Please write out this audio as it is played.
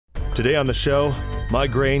Today on the show, my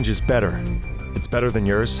grange is better. It's better than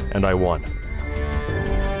yours, and I won.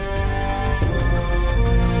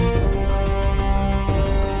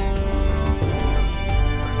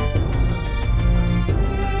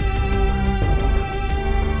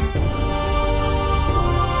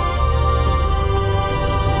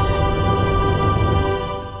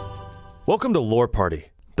 Welcome to Lore Party,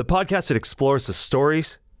 the podcast that explores the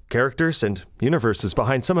stories, characters, and universes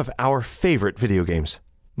behind some of our favorite video games.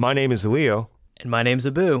 My name is Leo. And my name's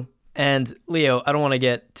Abu. And Leo, I don't want to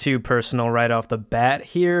get too personal right off the bat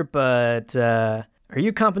here, but are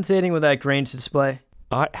you compensating with that grange display?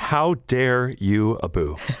 How dare you,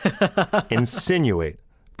 Abu, insinuate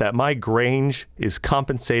that my grange is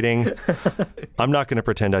compensating? I'm not going to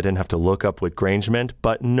pretend I didn't have to look up what grange meant,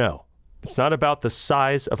 but no. It's not about the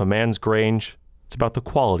size of a man's grange. It's about the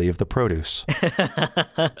quality of the produce.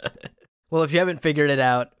 Well, if you haven't figured it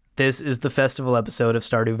out, this is the festival episode of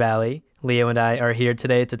Stardew Valley. Leo and I are here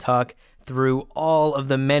today to talk through all of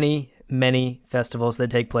the many, many festivals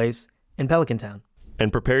that take place in Pelican Town.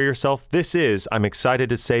 And prepare yourself. This is, I'm excited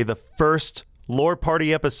to say, the first Lore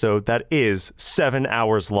Party episode that is 7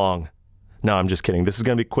 hours long. No, I'm just kidding. This is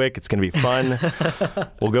going to be quick. It's going to be fun.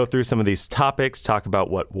 We'll go through some of these topics, talk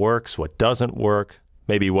about what works, what doesn't work,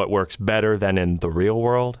 maybe what works better than in the real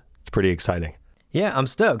world. It's pretty exciting. Yeah, I'm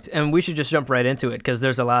stoked. And we should just jump right into it because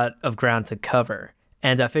there's a lot of ground to cover.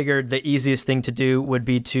 And I figured the easiest thing to do would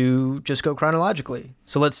be to just go chronologically.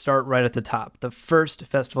 So let's start right at the top. The first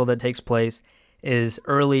festival that takes place is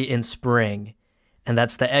early in spring, and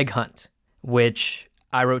that's the Egg Hunt, which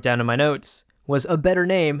I wrote down in my notes was a better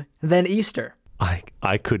name than Easter.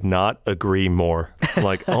 I could not agree more.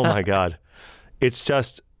 Like, oh my God. It's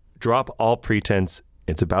just drop all pretense.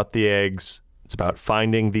 It's about the eggs. It's about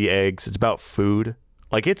finding the eggs. It's about food.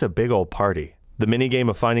 Like, it's a big old party. The mini game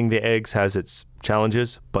of finding the eggs has its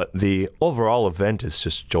challenges, but the overall event is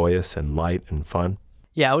just joyous and light and fun.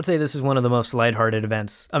 Yeah, I would say this is one of the most lighthearted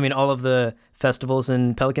events. I mean, all of the festivals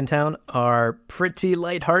in Pelican Town are pretty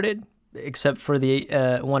lighthearted, except for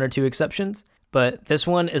the one or two exceptions. But this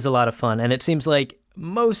one is a lot of fun, and it seems like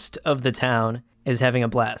most of the town is having a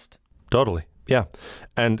blast. Totally, yeah.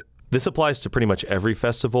 And this applies to pretty much every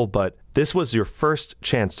festival, but this was your first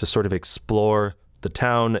chance to sort of explore the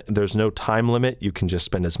town. There's no time limit. You can just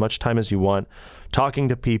spend as much time as you want talking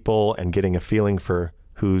to people and getting a feeling for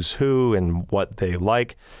who's who and what they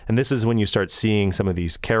like. And this is when you start seeing some of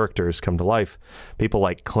these characters come to life. People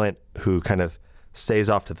like Clint, who kind of stays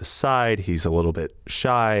off to the side. He's a little bit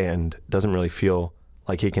shy and doesn't really feel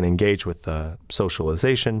like he can engage with the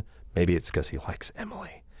socialization. Maybe it's because he likes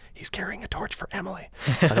Emily. He's carrying a torch for Emily.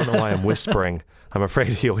 I don't know why I'm whispering. I'm afraid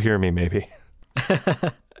he'll hear me, maybe.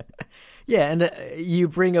 Yeah, and you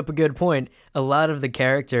bring up a good point. A lot of the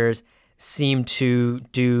characters seem to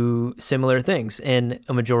do similar things in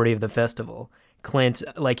a majority of the festival. Clint,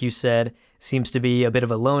 like you said, seems to be a bit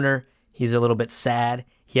of a loner. He's a little bit sad.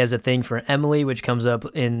 He has a thing for Emily, which comes up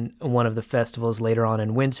in one of the festivals later on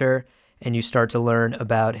in winter, and you start to learn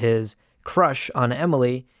about his crush on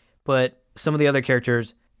Emily, but some of the other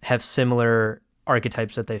characters have similar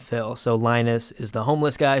archetypes that they fill. So Linus is the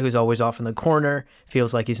homeless guy who's always off in the corner,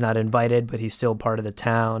 feels like he's not invited, but he's still part of the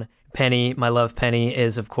town. Penny, my love Penny,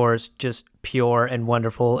 is of course just pure and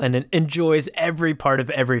wonderful and enjoys every part of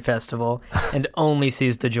every festival and only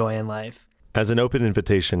sees the joy in life. As an open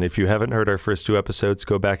invitation, if you haven't heard our first two episodes,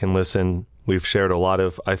 go back and listen. We've shared a lot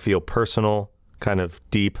of, I feel, personal, kind of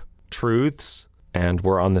deep truths, and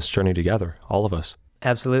we're on this journey together, all of us.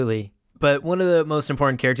 Absolutely. But one of the most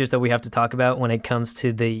important characters that we have to talk about when it comes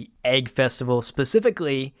to the Egg Festival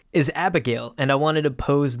specifically is Abigail. And I wanted to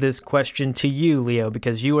pose this question to you, Leo,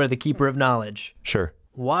 because you are the keeper of knowledge. Sure.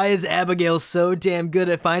 Why is Abigail so damn good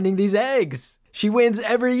at finding these eggs? She wins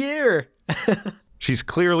every year. She's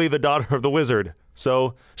clearly the daughter of the wizard,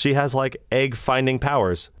 so she has, like, egg-finding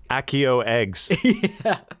powers. Accio eggs.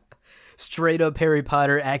 Yeah. Straight up Harry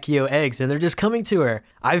Potter Accio eggs, and they're just coming to her.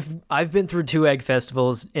 I've been through 2 egg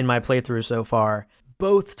festivals in my playthrough so far.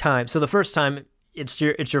 Both times. So the first time, it's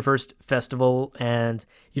your first festival, and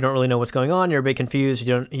you don't really know what's going on. You're a bit confused.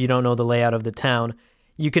 You don't know the layout of the town.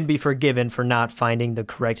 You can be forgiven for not finding the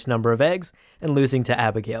correct number of eggs and losing to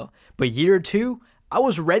Abigail. But year 2, I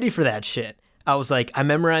was ready for that shit. I was like, I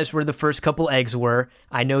memorized where the first couple eggs were.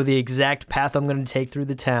 I know the exact path I'm going to take through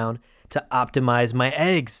the town to optimize my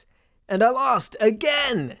eggs. And I lost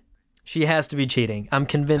again. She has to be cheating. I'm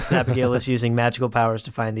convinced Abigail is using magical powers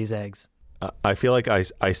to find these eggs. I feel like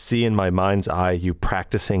I see in my mind's eye you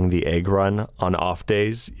practicing the egg run on off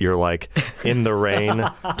days. You're like in the rain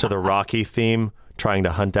to the Rocky theme, trying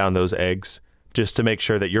to hunt down those eggs just to make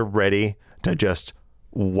sure that you're ready to just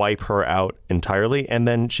wipe her out entirely, and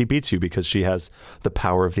then she beats you because she has the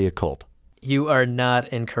power of the occult. You are not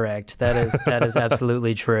incorrect. That is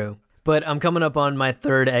absolutely true. But I'm coming up on my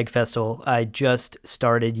third egg festival. I just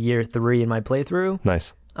started year 3 in my playthrough.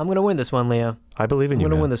 Nice. I'm going to win this one, Leo. I believe in you, I'm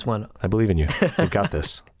going to man. win this one. I believe in you. You got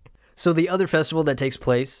this. So the other festival that takes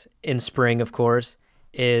place in spring, of course,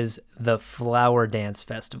 is the Flower Dance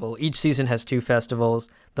Festival. Each season has 2 festivals.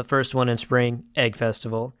 The first one in spring, Egg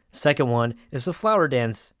Festival. Second one is the Flower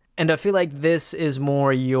Dance. And I feel like this is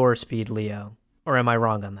more your speed, Leo. Or am I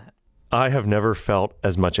wrong on that? I have never felt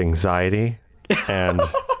as much anxiety and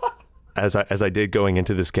as I did going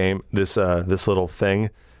into this game, this little thing,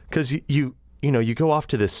 because you go off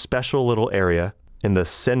to this special little area in the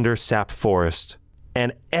cinder sap forest,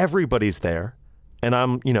 and everybody's there, and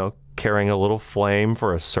I'm carrying a little flame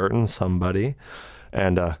for a certain somebody,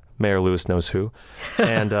 and Mayor Lewis knows who,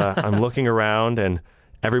 and I'm looking around, and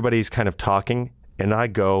everybody's kind of talking, and I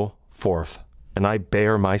go forth, and I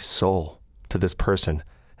bare my soul to this person.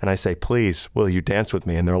 And I say, please, will you dance with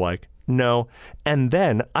me? And they're like, no. And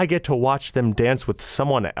then I get to watch them dance with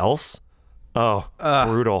someone else. Oh,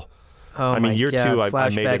 brutal. Oh, I mean, year 2, I made it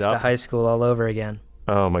Flashbacks to up. high school all over again.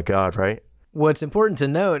 Oh, my God, right? What's important to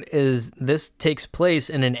note is this takes place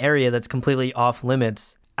in an area that's completely off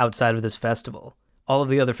limits outside of this festival. All of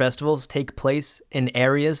the other festivals take place in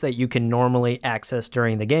areas that you can normally access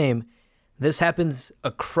during the game. This happens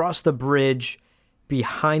across the bridge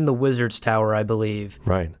behind the Wizard's Tower, I believe.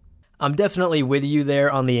 Right. I'm definitely with you there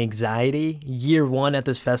on the anxiety. Year 1 at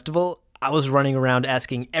this festival, I was running around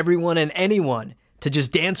asking everyone and anyone to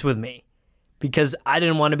just dance with me because I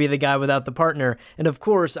didn't want to be the guy without the partner. And of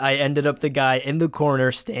course, I ended up the guy in the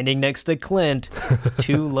corner standing next to Clint,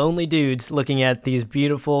 2 lonely dudes looking at these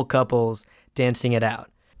beautiful couples dancing it out.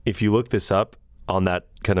 If you look this up on that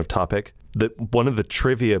kind of topic, one of the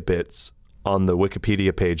trivia bits on the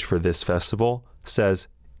Wikipedia page for this festival says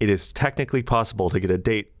it is technically possible to get a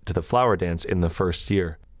date to the flower dance in the first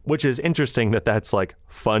year, which is interesting that's like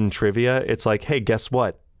fun trivia. It's like, hey, guess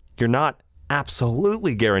what? You're not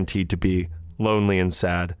absolutely guaranteed to be lonely and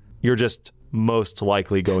sad. You're just most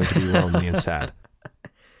likely going to be lonely and sad.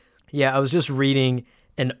 Yeah, I was just reading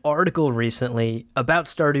an article recently about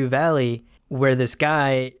Stardew Valley where this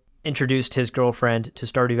guy introduced his girlfriend to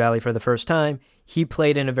Stardew Valley for the first time. He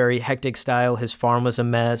played in a very hectic style. His farm was a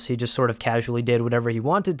mess. He just sort of casually did whatever he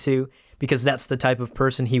wanted to because that's the type of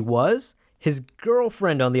person he was. His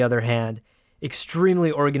girlfriend, on the other hand,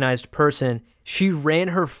 extremely organized person. She ran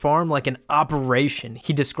her farm like an operation.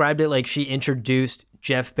 He described it like she introduced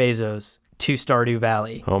Jeff Bezos to Stardew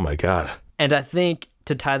Valley. Oh my God. And I think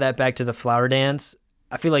to tie that back to the flower dance,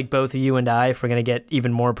 I feel like both you and I, if we're going to get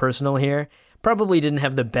even more personal here, probably didn't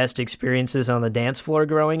have the best experiences on the dance floor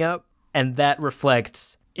growing up. And that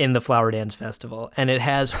reflects in the Flower Dance Festival. And it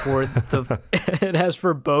has for it has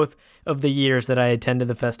for both of the years that I attended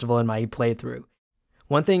the festival in my playthrough.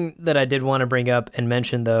 One thing that I did want to bring up and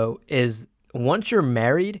mention, though, is once you're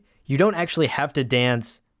married, you don't actually have to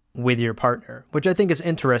dance with your partner, which I think is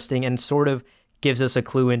interesting and sort of gives us a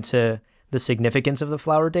clue into the significance of the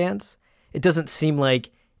flower dance. It doesn't seem like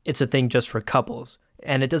it's a thing just for couples.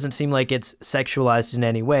 And it doesn't seem like it's sexualized in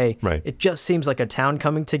any way. Right. It just seems like a town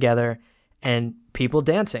coming together and people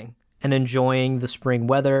dancing and enjoying the spring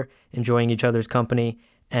weather, enjoying each other's company,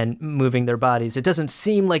 and moving their bodies. It doesn't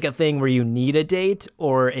seem like a thing where you need a date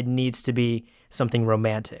or it needs to be something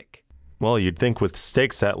romantic. Well, you'd think with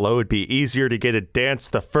stakes that low, it'd be easier to get a dance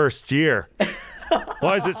the first year.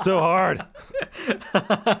 Why is it so hard?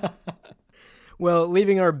 Well,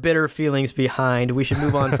 leaving our bitter feelings behind, we should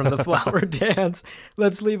move on from the flower dance.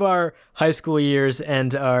 Let's leave our high school years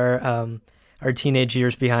and our teenage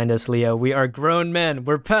years behind us, Leo. We are grown men.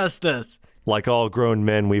 We're past this. Like all grown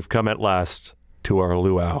men, we've come at last to our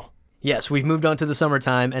luau. Yes, we've moved on to the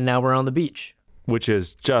summertime, and now we're on the beach. Which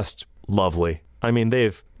is just lovely. I mean,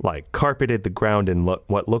 they've carpeted the ground in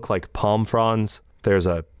what look like palm fronds. There's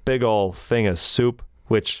a big old thing of soup,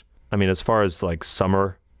 which, I mean, as far as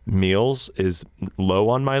summer meals is low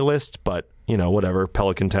on my list, but whatever.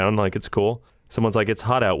 Pelican Town, it's cool. Someone's like, it's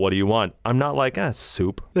hot out, what do you want? I'm not like,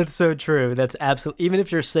 soup. That's so true. That's absolutely, even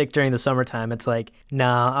if you're sick during the summertime, it's like,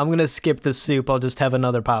 nah, I'm gonna skip the soup, I'll just have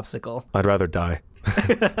another popsicle. I'd rather die.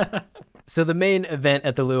 So the main event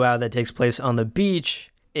at the luau that takes place on the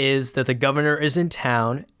beach is that the governor is in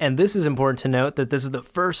town, and this is important to note that this is the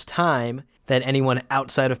first time that anyone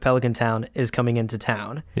outside of Pelican Town is coming into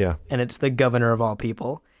town. Yeah. And it's the governor of all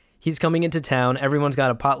people. He's coming into town, everyone's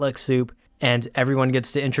got a potluck soup, and everyone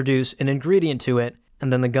gets to introduce an ingredient to it,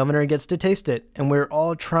 and then the governor gets to taste it, and we're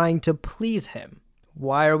all trying to please him.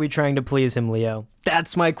 Why are we trying to please him, Leo?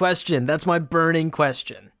 That's my question. That's my burning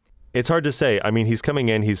question. It's hard to say. I mean, he's coming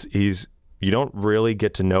in, he's you don't really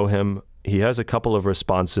get to know him. He has a couple of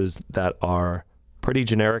responses that are pretty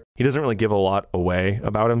generic. He doesn't really give a lot away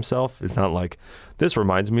about himself. It's not like, this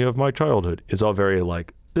reminds me of my childhood. It's all very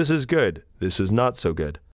like, this is good, this is not so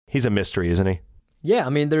good. He's a mystery, isn't he? Yeah, I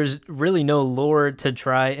mean, there's really no lore to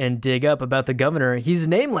try and dig up about the governor. He's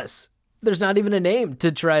nameless. There's not even a name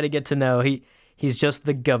to try to get to know. He's just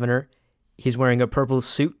the governor. He's wearing a purple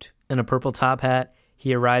suit and a purple top hat.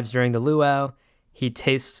 He arrives during the luau. He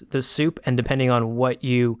tastes the soup, and depending on what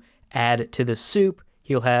you add to the soup,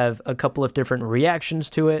 he'll have a couple of different reactions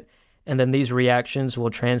to it, and then these reactions will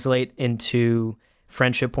translate into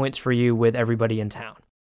friendship points for you with everybody in town.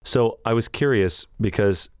 So I was curious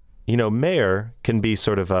because, you know, mayor can be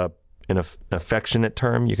sort of an affectionate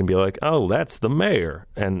term. You can be like, oh, that's the mayor.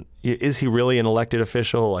 And is he really an elected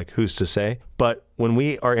official? Like, who's to say? But when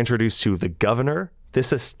we are introduced to the governor,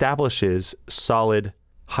 this establishes solid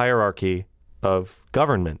hierarchy of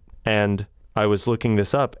government. And I was looking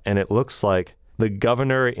this up, and it looks like the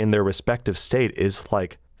governor in their respective state is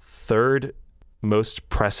like third most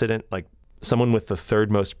precedent, like someone with the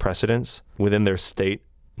third most precedence within their state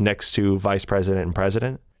next to vice president and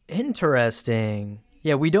president. Interesting.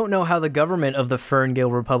 Yeah, we don't know how the government of the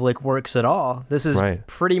Ferngale Republic works at all. This is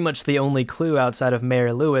pretty much the only clue outside of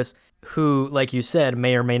Mayor Lewis, who, like you said,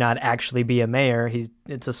 may or may not actually be a mayor.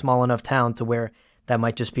 It's a small enough town to where that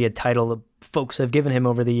might just be a title that folks have given him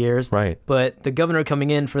over the years. Right. But the governor coming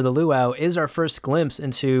in for the luau is our first glimpse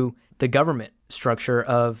into the government structure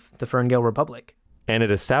of the Ferngale Republic. And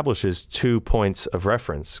it establishes 2 points of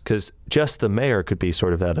reference, because just the mayor could be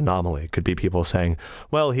sort of that anomaly. It could be people saying,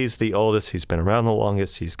 well, he's the oldest, he's been around the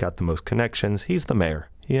longest, he's got the most connections, he's the mayor.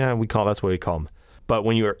 Yeah, that's what we call him. But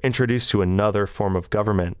when you are introduced to another form of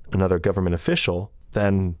government, another government official,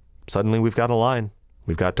 then suddenly we've got a line,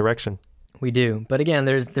 we've got direction. We do. But again,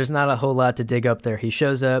 there's not a whole lot to dig up there. He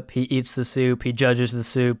shows up, he eats the soup, he judges the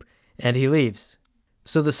soup, and he leaves.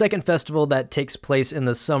 So the second festival that takes place in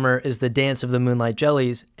the summer is the Dance of the Moonlight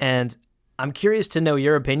Jellies, and I'm curious to know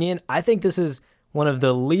your opinion. I think this is one of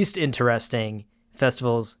the least interesting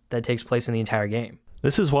festivals that takes place in the entire game.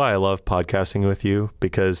 This is why I love podcasting with you,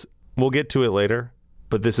 because we'll get to it later,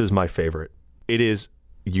 but this is my favorite. It is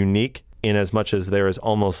unique in as much as there is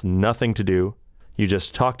almost nothing to do. You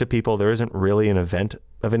just talk to people. There isn't really an event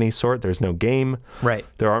of any sort. There's no game. Right.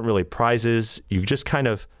 There aren't really prizes. You just kind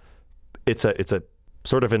of, it's a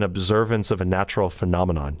sort of an observance of a natural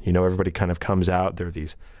phenomenon. You know, everybody kind of comes out. There are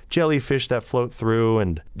these jellyfish that float through,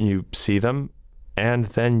 and you see them, and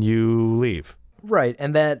then you leave. Right.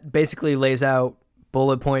 And that basically lays out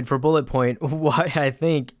bullet point for bullet point why I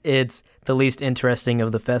think it's the least interesting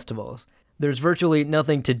of the festivals. There's virtually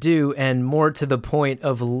nothing to do, and more to the point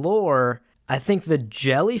of lore, I think the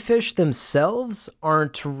jellyfish themselves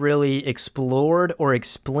aren't really explored or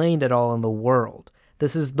explained at all in the world.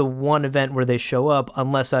 This is the one event where they show up,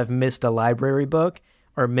 unless I've missed a library book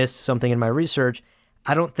or missed something in my research.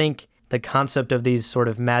 I don't think the concept of these sort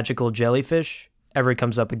of magical jellyfish ever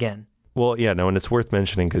comes up again. Well, yeah, no, and it's worth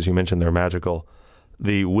mentioning because you mentioned they're magical.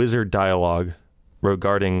 The wizard dialogue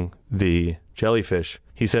regarding the jellyfish,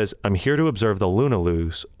 he says, I'm here to observe the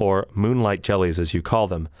lunaloos, or moonlight jellies as you call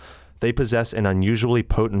them. They possess an unusually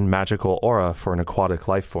potent magical aura for an aquatic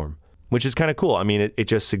life form, which is kind of cool. I mean, it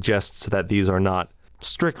just suggests that these are not,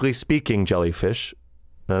 strictly speaking, jellyfish,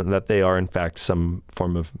 that they are, in fact, some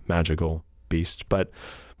form of magical beast. But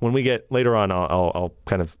when we get later on, I'll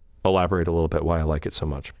kind of elaborate a little bit why I like it so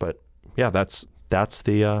much. But yeah, that's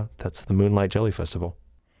the Moonlight Jelly Festival.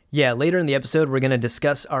 Yeah, later in the episode, we're going to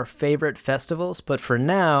discuss our favorite festivals. But for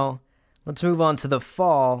now, let's move on to the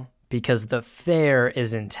fall, because the fair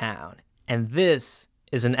is in town. And this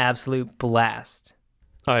is an absolute blast.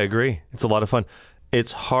 I agree. It's a lot of fun.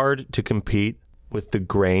 It's hard to compete with the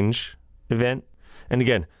Grange event. And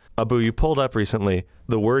again, Abu, you pulled up recently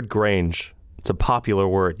the word Grange. It's a popular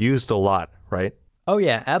word, used a lot, right? Oh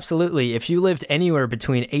yeah, absolutely. If you lived anywhere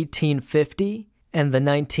between 1850 and the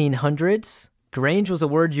 1900s, Grange was a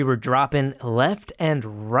word you were dropping left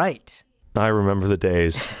and right. I remember the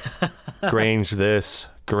days. Grange this,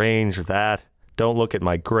 Grange that. Don't look at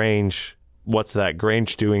my Grange. What's that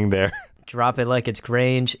Grange doing there? Drop it like it's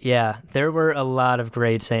Grange. Yeah, there were a lot of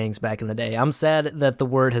great sayings back in the day. I'm sad that the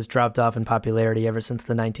word has dropped off in popularity ever since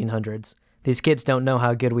the 1900s. These kids don't know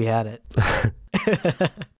how good we had it.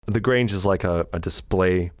 The Grange is like a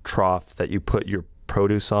display trough that you put your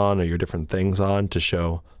produce on or your different things on to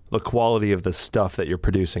show the quality of the stuff that you're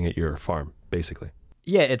producing at your farm, basically.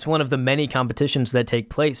 Yeah, it's one of the many competitions that take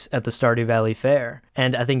place at the Stardew Valley Fair.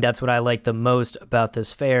 And I think that's what I like the most about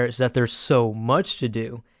this fair is that there's so much to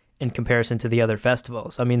do in comparison to the other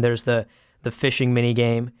festivals. I mean, there's the fishing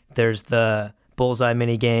minigame, there's the bullseye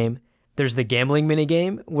minigame, there's the gambling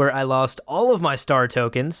minigame where I lost all of my star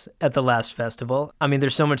tokens at the last festival. I mean,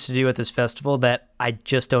 there's so much to do at this festival that I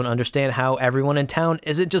just don't understand how everyone in town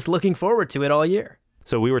isn't just looking forward to it all year.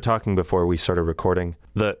 So we were talking before we started recording.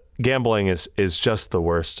 The gambling is just the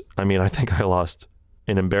worst. I mean, I think I lost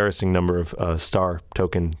an embarrassing number of star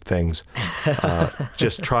token things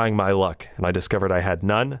just trying my luck. And I discovered I had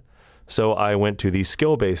none. So I went to the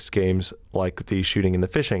skill-based games like the shooting and the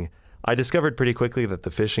fishing. I discovered pretty quickly that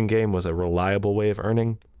the fishing game was a reliable way of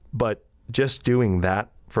earning, but just doing that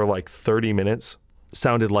for like 30 minutes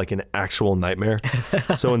sounded like an actual nightmare.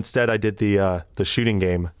 So instead I did the shooting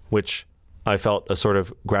game, which I felt a sort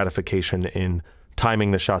of gratification in timing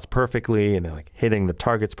the shots perfectly and like hitting the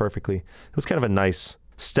targets perfectly. It was kind of a nice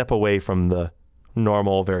step away from the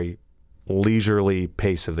normal, very leisurely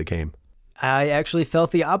pace of the game. I actually felt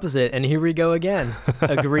the opposite, and here we go again,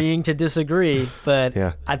 agreeing to disagree. But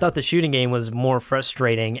yeah. I thought the shooting game was more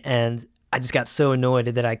frustrating, and I just got so annoyed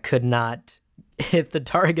that I could not hit the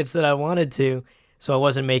targets that I wanted to, so I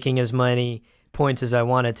wasn't making as many points as I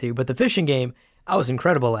wanted to. But the fishing game, I was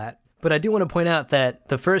incredible at. But I do want to point out that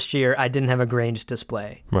the first year, I didn't have a grange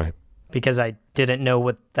display. Right. Because I didn't know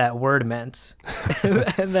what that word meant.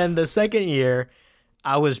 And then the second year,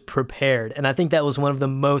 I was prepared. And I think that was one of the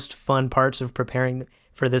most fun parts of preparing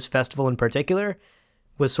for this festival in particular,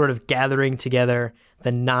 was sort of gathering together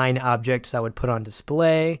the 9 objects I would put on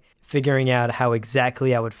display, figuring out how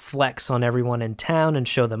exactly I would flex on everyone in town and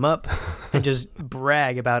show them up, and just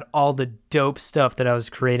brag about all the dope stuff that I was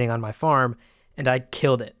creating on my farm. And I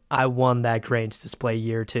killed it. I won that grange display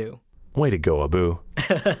year 2. Way to go, Abu.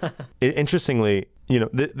 Interestingly, you know,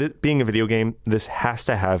 being a video game, this has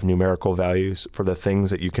to have numerical values for the things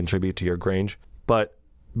that you contribute to your grange. But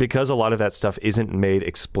because a lot of that stuff isn't made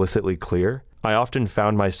explicitly clear, I often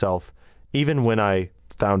found myself, even when I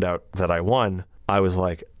found out that I won, I was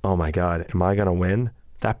like, oh my God, am I going to win?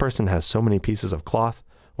 That person has so many pieces of cloth.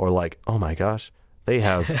 Or like, oh my gosh, they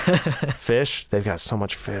have fish. They've got so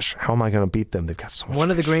much fish. How am I going to beat them? They've got so much One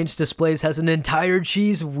fish. of the grange displays has an entire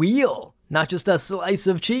cheese wheel, not just a slice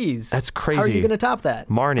of cheese. That's crazy. How are you going to top that?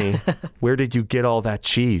 Marnie, where did you get all that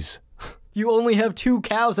cheese? You only have 2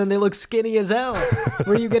 cows and they look skinny as hell.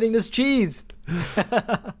 Where are you getting this cheese?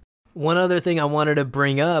 One other thing I wanted to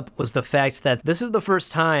bring up was the fact that this is the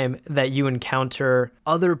first time that you encounter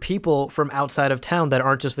other people from outside of town that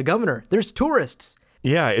aren't just the governor. There's tourists.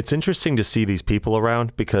 Yeah, it's interesting to see these people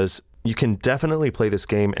around because you can definitely play this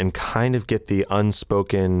game and kind of get the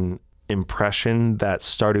unspoken impression that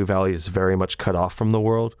Stardew Valley is very much cut off from the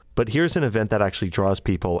world. But here's an event that actually draws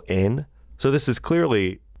people in. So this is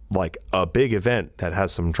clearly like a big event that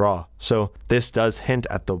has some draw. So this does hint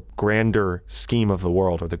at the grander scheme of the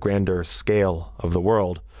world or the grander scale of the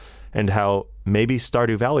world and how maybe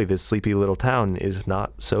Stardew Valley, this sleepy little town, is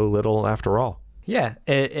not so little after all. Yeah,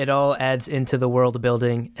 it all adds into the world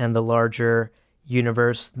building and the larger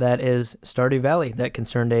universe that is Stardew Valley that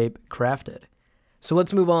Concerned Ape crafted. So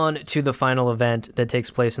let's move on to the final event that takes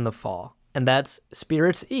place in the fall, and that's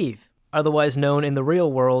Spirits Eve, otherwise known in the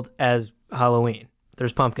real world as Halloween.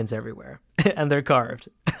 There's pumpkins everywhere, and they're carved.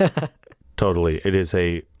 Totally. It is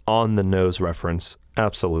a on-the-nose reference,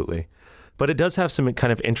 absolutely. But it does have some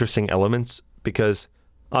kind of interesting elements because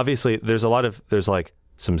obviously there's like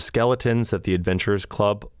some skeletons that the Adventurers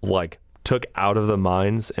Club like took out of the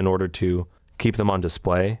mines in order to keep them on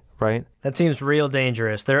display, right? That seems real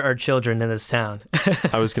dangerous. There are children in this town.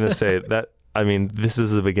 I was going to say that, I mean, this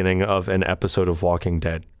is the beginning of an episode of Walking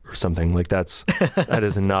Dead or something. Like that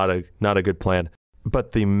is not a good plan.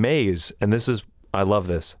 But the maze, and this is, I love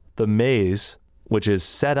this, the maze, which is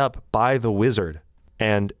set up by the wizard.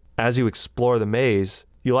 And as you explore the maze,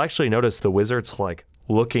 you'll actually notice the wizard's like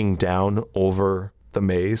looking down over the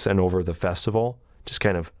maze and over the festival, just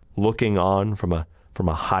kind of looking on from a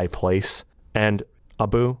high place. And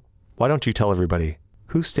Abu, why don't you tell everybody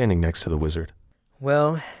who's standing next to the wizard?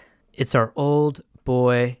 Well, it's our old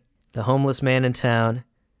boy, the homeless man in town,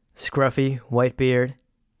 scruffy white beard,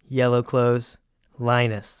 yellow clothes,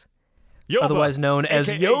 Linus, Yoba, otherwise known as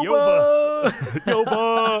AKA Yoba.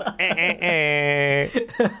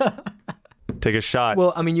 Yoba. Take a shot.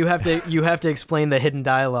 Well, I mean, you have to explain the hidden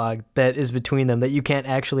dialogue that is between them that you can't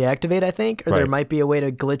actually activate, I think, or there might be a way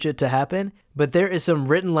to glitch it to happen. But there is some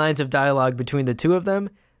written lines of dialogue between the two of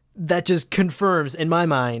them that just confirms, in my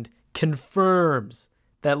mind,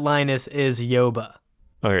 that Linus is Yoba.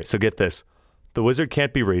 All right, so get this. The wizard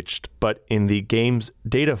can't be reached, but in the game's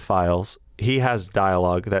data files, he has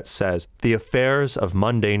dialogue that says, "The affairs of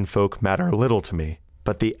mundane folk matter little to me,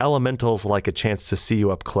 but the elementals like a chance to see you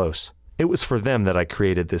up close. It was for them that I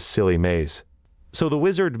created this silly maze." So the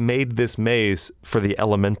wizard made this maze for the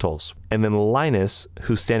elementals. And then Linus,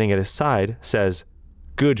 who's standing at his side, says,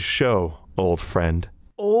 "Good show, old friend."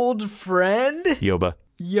 Old friend? Yoba.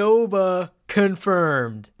 Yoba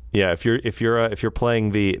confirmed. Yeah, if you're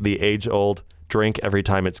playing the age-old drink every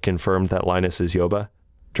time it's confirmed that Linus is Yoba,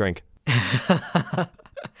 drink.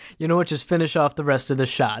 You know what? Just finish off the rest of the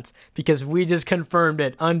shots because we just confirmed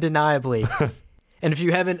it undeniably. And if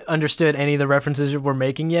you haven't understood any of the references we're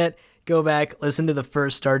making yet, go back, listen to the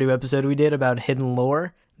first Stardew episode we did about hidden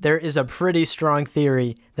lore. There is a pretty strong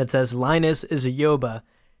theory that says Linus is a Yoba,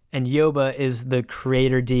 and Yoba is the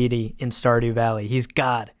creator deity in Stardew Valley. He's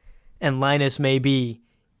God, and Linus may be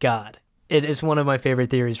God. It is one of my favorite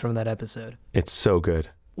theories from that episode. It's so good.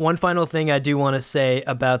 One final thing I do want to say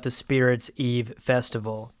about the Spirits Eve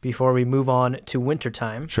Festival before we move on to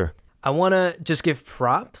wintertime. Sure. I want to just give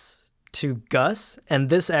props to Gus, and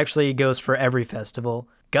this actually goes for every festival.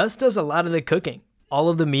 Gus does a lot of the cooking. All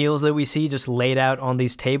of the meals that we see just laid out on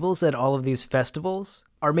these tables at all of these festivals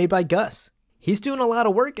are made by Gus. He's doing a lot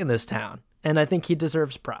of work in this town, and I think he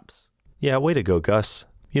deserves props. Yeah, way to go, Gus.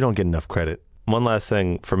 You don't get enough credit. One last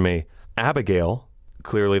thing from me. Abigail,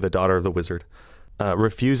 clearly the daughter of the wizard,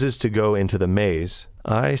 refuses to go into the maze.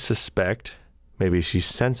 I suspect maybe she's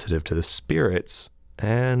sensitive to the spirits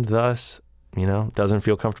and thus, doesn't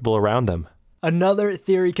feel comfortable around them. Another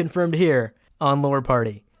theory confirmed here on Lore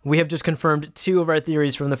Party. We have just confirmed 2 of our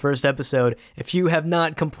theories from the first episode. If you have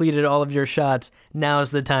not completed all of your shots,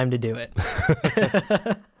 now's the time to do it.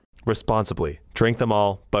 Responsibly. Drink them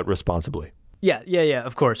all, but responsibly. Yeah,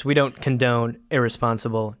 of course. We don't condone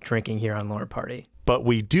irresponsible drinking here on Lore Party. But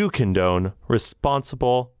we do condone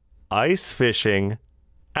responsible ice fishing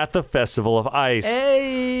at the Festival of Ice.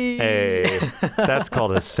 Hey! That's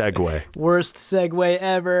called a segue. Worst segue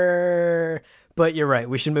ever. But you're right.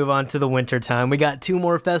 We should move on to the winter time. We got 2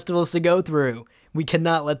 more festivals to go through. We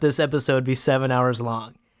cannot let this episode be 7 hours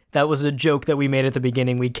long. That was a joke that we made at the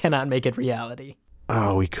beginning. We cannot make it reality.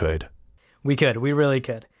 Oh, we could. We could. We really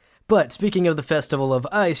could. But speaking of the Festival of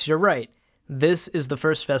Ice, you're right. This is the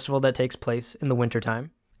first festival that takes place in the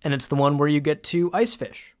wintertime, and it's the one where you get to ice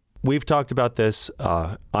fish. We've talked about this.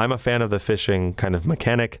 I'm a fan of the fishing kind of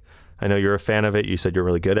mechanic. I know you're a fan of it. You said you're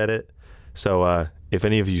really good at it. So if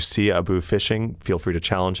any of you see Abu fishing, feel free to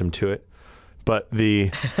challenge him to it. But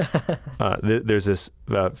there's this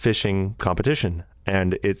fishing competition,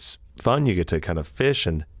 and it's fun. You get to kind of fish,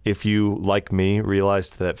 and if you, like me,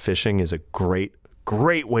 realized that fishing is a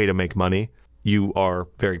great way to make money, you are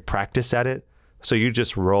very practiced at it, so you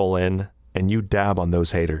just roll in and you dab on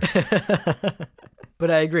those haters.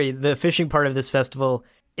 But I agree. The fishing part of this festival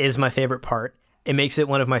is my favorite part. It makes it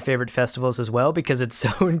one of my favorite festivals as well because it's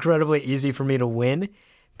so incredibly easy for me to win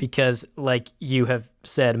because, like you have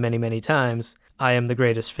said many, many times, I am the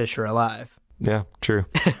greatest fisher alive. Yeah, true.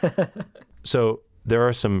 So there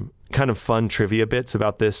are some kind of fun trivia bits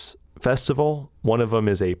about this festival. One of them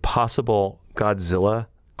is a possible Godzilla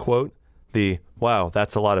quote. The "wow,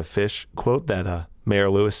 that's a lot of fish" quote that Mayor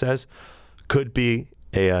Lewis says could be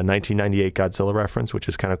a 1998 Godzilla reference, which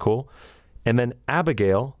is kind of cool. And then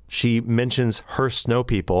Abigail, she mentions her snow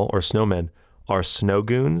people or snowmen are snow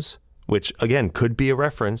goons, which again could be a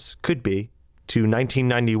reference, to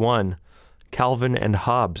 1991 Calvin and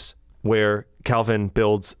Hobbes, where Calvin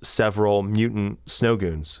builds several mutant snow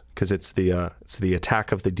goons because it's the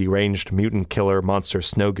attack of the deranged mutant killer monster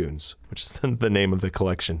snow goons, which is the name of the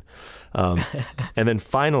collection. And then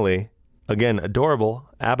finally, again, adorable,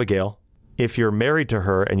 Abigail, if you're married to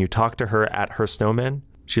her and you talk to her at her snowman,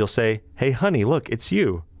 she'll say, "Hey, honey, look, it's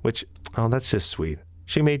you," which, oh, that's just sweet.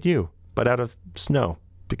 She made you, but out of snow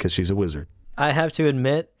because she's a wizard. I have to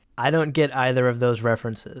admit, I don't get either of those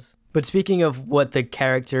references. But speaking of what the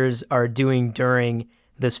characters are doing during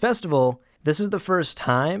this festival, this is the first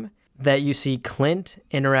time that you see Clint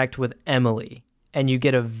interact with Emily, and you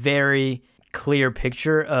get a very clear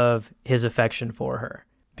picture of his affection for her.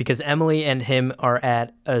 Because Emily and him are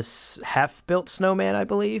at a half-built snowman, I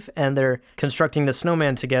believe, and they're constructing the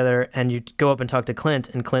snowman together, and you go up and talk to Clint,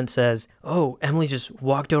 and Clint says, "Oh, Emily just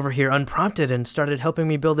walked over here unprompted and started helping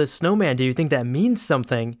me build this snowman. Do you think that means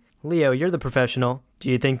something?" Leo, you're the professional. Do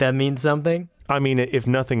you think that means something? I mean, if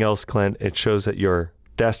nothing else, Clint, it shows that you're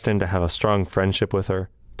destined to have a strong friendship with her.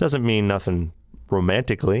 Doesn't mean nothing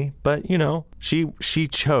romantically, but, she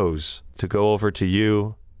chose to go over to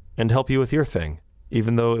you and help you with your thing,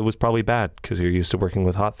 even though it was probably bad because you're used to working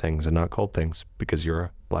with hot things and not cold things because you're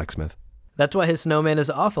a blacksmith. That's why his snowman is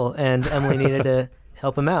awful, and Emily needed to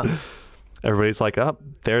help him out. Everybody's like, oh,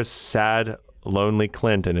 there's sad, lonely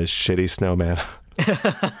Clint and his shitty snowman.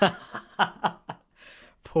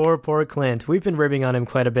 Poor Clint. We've been ribbing on him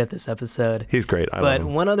quite a bit this episode. He's great. I love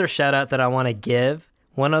him. One other shout out that I want to give,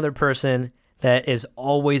 one other person that is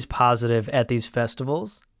always positive at these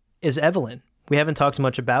festivals is Evelyn. We haven't talked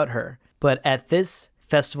much about her, but at this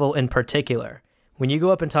festival in particular, when you go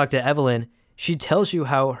up and talk to Evelyn, she tells you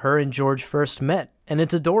how her and George first met, and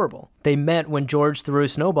it's adorable. They met when George threw a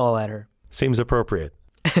snowball at her. Seems appropriate.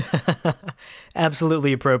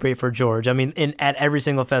 Absolutely appropriate for George. I mean, at every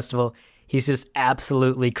single festival, he's just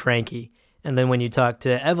absolutely cranky. And then when you talk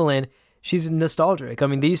to Evelyn, she's nostalgic. I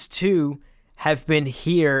mean, these two have been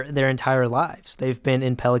here their entire lives. They've been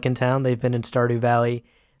in Pelican Town, they've been in Stardew Valley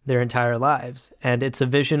their entire lives. And it's a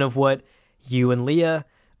vision of what you and Leah,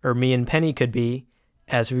 or me and Penny, could be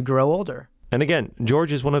as we grow older. And again,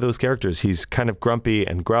 George is one of those characters. He's kind of grumpy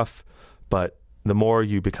and gruff, but the more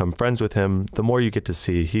you become friends with him, the more you get to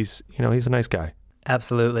see he's a nice guy.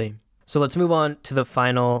 Absolutely. So let's move on to the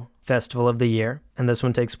final festival of the year. And this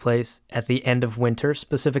one takes place at the end of winter,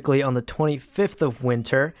 specifically on the 25th of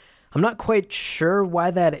winter. I'm not quite sure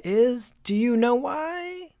why that is. Do you know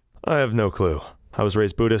why? I have no clue. I was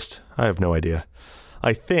raised Buddhist. I have no idea.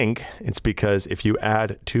 I think it's because if you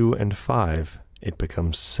add 2 and 5, it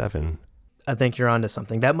becomes 7. I think you're onto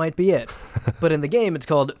something. That might be it. But in the game, it's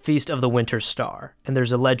called Feast of the Winter Star. And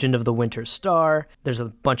there's a legend of the Winter Star. There's a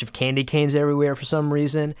bunch of candy canes everywhere for some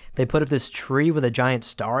reason. They put up this tree with a giant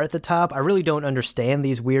star at the top. I really don't understand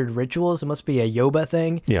these weird rituals. It must be a Yoba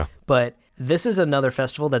thing. Yeah. But this is another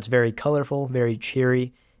festival that's very colorful, very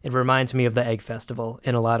cheery. It reminds me of the Egg Festival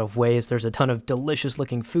in a lot of ways. There's a ton of delicious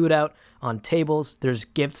looking food out on tables. There's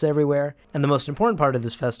gifts everywhere. And the most important part of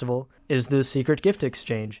this festival is the secret gift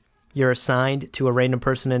exchange. You're assigned to a random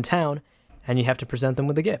person in town, and you have to present them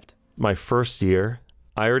with a gift. My first year,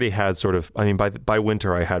 I already had by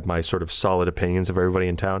winter, I had my sort of solid opinions of everybody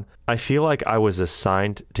in town. I feel like I was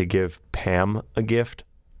assigned to give Pam a gift,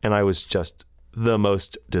 and I was just the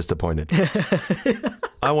most disappointed.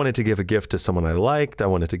 I wanted to give a gift to someone I liked. I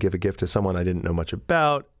wanted to give a gift to someone I didn't know much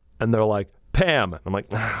about. And they're like, Pam. I'm like,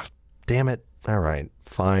 damn it. All right,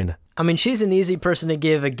 fine. I mean, she's an easy person to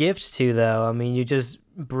give a gift to, though. I mean, you just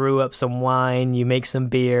brew up some wine, you make some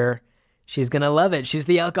beer. She's going to love it. She's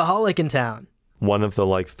the alcoholic in town. One of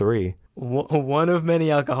the 3. One of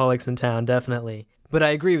many alcoholics in town, definitely. But I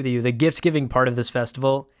agree with you. The gift-giving part of this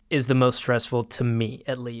festival is the most stressful to me,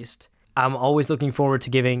 at least. I'm always looking forward to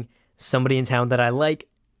giving somebody in town that I like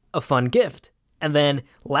a fun gift. And then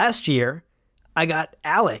last year, I got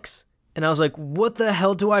Alex. And I was like, what the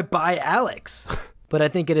hell do I buy Alex? But I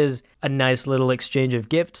think it is a nice little exchange of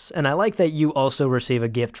gifts. And I like that you also receive a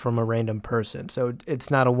gift from a random person. So it's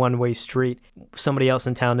not a one-way street. Somebody else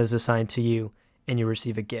in town is assigned to you and you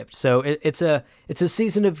receive a gift. So it's a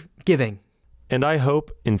season of giving. And I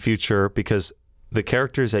hope in future, because the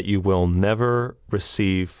characters that you will never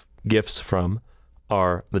receive gifts from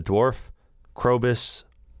are the dwarf, Krobus,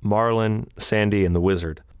 Marlin, Sandy, and the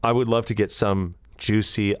wizard. I would love to get some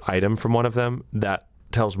juicy item from one of them that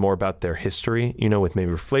tells more about their history, with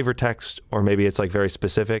maybe flavor text, or maybe it's very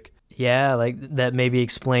specific. Yeah, that maybe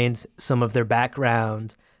explains some of their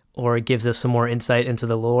background, or it gives us some more insight into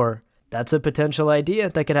the lore. That's a potential idea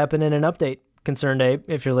that could happen in an update. Concerned Ape,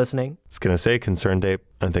 if you're listening. I was going to say Concerned Ape.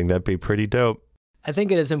 I think that'd be pretty dope. I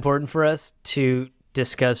think it is important for us to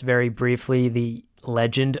discuss very briefly the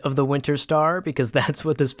legend of the Winter Star, because that's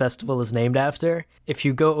what this festival is named after. If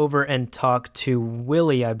you go over and talk to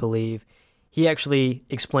Willie, I believe, he actually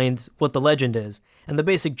explains what the legend is. And the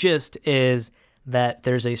basic gist is that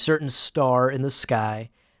there's a certain star in the sky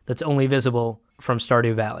that's only visible from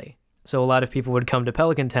Stardew Valley. So a lot of people would come to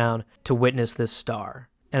Pelican Town to witness this star.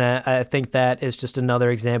 And I think that is just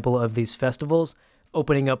another example of these festivals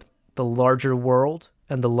opening up the larger world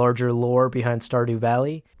and the larger lore behind Stardew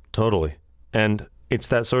Valley. Totally. And it's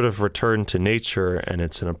that sort of return to nature, and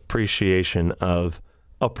it's an appreciation of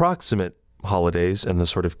approximate holidays and the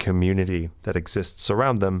sort of community that exists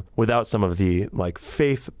around them without some of the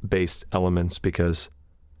faith-based elements, because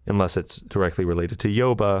unless it's directly related to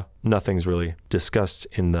Yoba, nothing's really discussed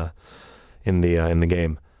in the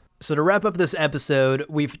game. So to wrap up this episode,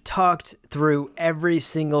 we've talked through every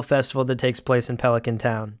single festival that takes place in Pelican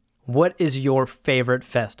Town. What is your favorite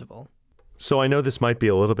festival? So I know this might be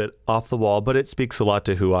a little bit off the wall, but it speaks a lot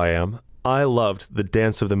to who I am. I loved the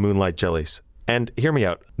Dance of the Moonlight Jellies. And hear me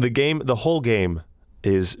out. The whole game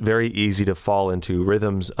is very easy to fall into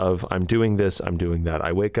rhythms of I'm doing this, I'm doing that.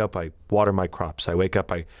 I wake up, I water my crops. I wake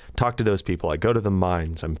up, I talk to those people. I go to the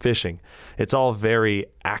mines, I'm fishing. It's all very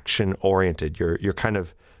action oriented. You're kind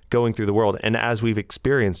of going through the world. And as we've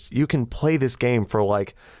experienced, you can play this game for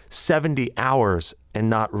like 70 hours and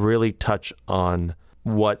not really touch on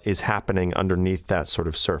what is happening underneath that sort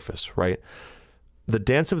of surface, right? The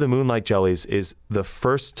Dance of the Moonlight Jellies is the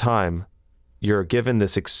first time you're given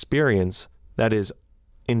this experience that is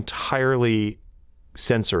entirely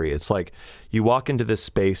sensory. It's like you walk into this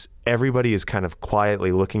space, everybody is kind of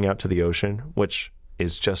quietly looking out to the ocean, which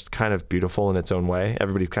is just kind of beautiful in its own way.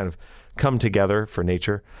 Everybody's kind of come together for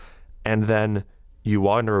nature. And then you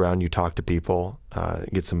wander around, you talk to people,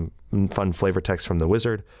 get some fun flavor text from the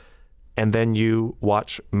wizard, and then you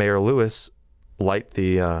watch Mayor Lewis light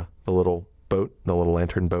the little boat, the little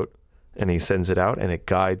lantern boat, and he sends it out, and it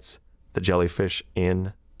guides the jellyfish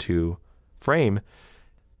into frame.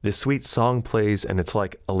 This sweet song plays, and it's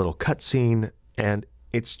like a little cutscene, and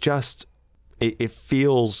it's just, it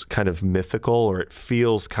feels kind of mythical, or it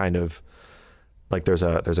feels kind of like there's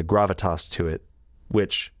a gravitas to it,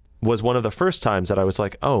 which was one of the first times that I was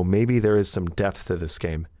like, oh, maybe there is some depth to this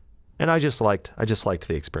game. And I just liked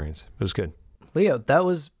the experience. It was good. Leo, that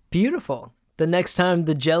was beautiful. The next time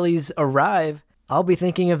the jellies arrive, I'll be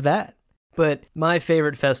thinking of that. But my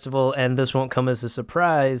favorite festival, and this won't come as a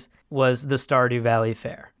surprise, was the Stardew Valley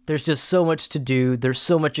Fair. There's just so much to do. There's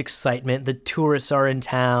so much excitement. The tourists are in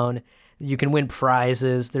town. You can win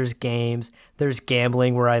prizes. There's games. There's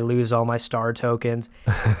gambling where I lose all my star tokens.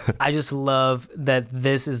 I just love that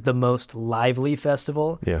this is the most lively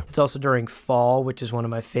festival. Yeah. It's also during fall, which is one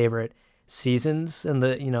of my favorite seasons, and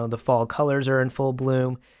the fall colors are in full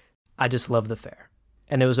bloom. I just love the fair,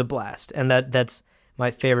 and it was a blast. And that's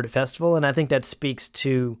my favorite festival, and I think that speaks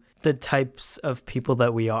to the types of people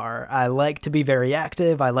that we are. I like to be very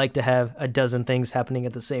active. I like to have a dozen things happening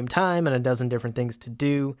at the same time and a dozen different things to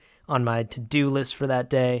do on my to-do list for that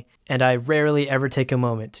day. And I rarely ever take a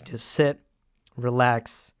moment to just sit,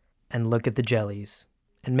 relax, and look at the jellies.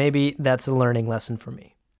 And maybe that's a learning lesson for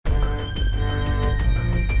me.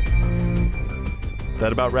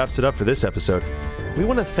 That about wraps it up for this episode. We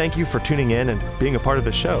want to thank you for tuning in and being a part of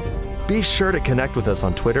the show. Be sure to connect with us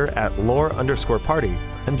on Twitter at lore_party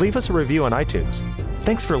and leave us a review on iTunes.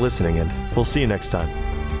 Thanks for listening, and we'll see you next time.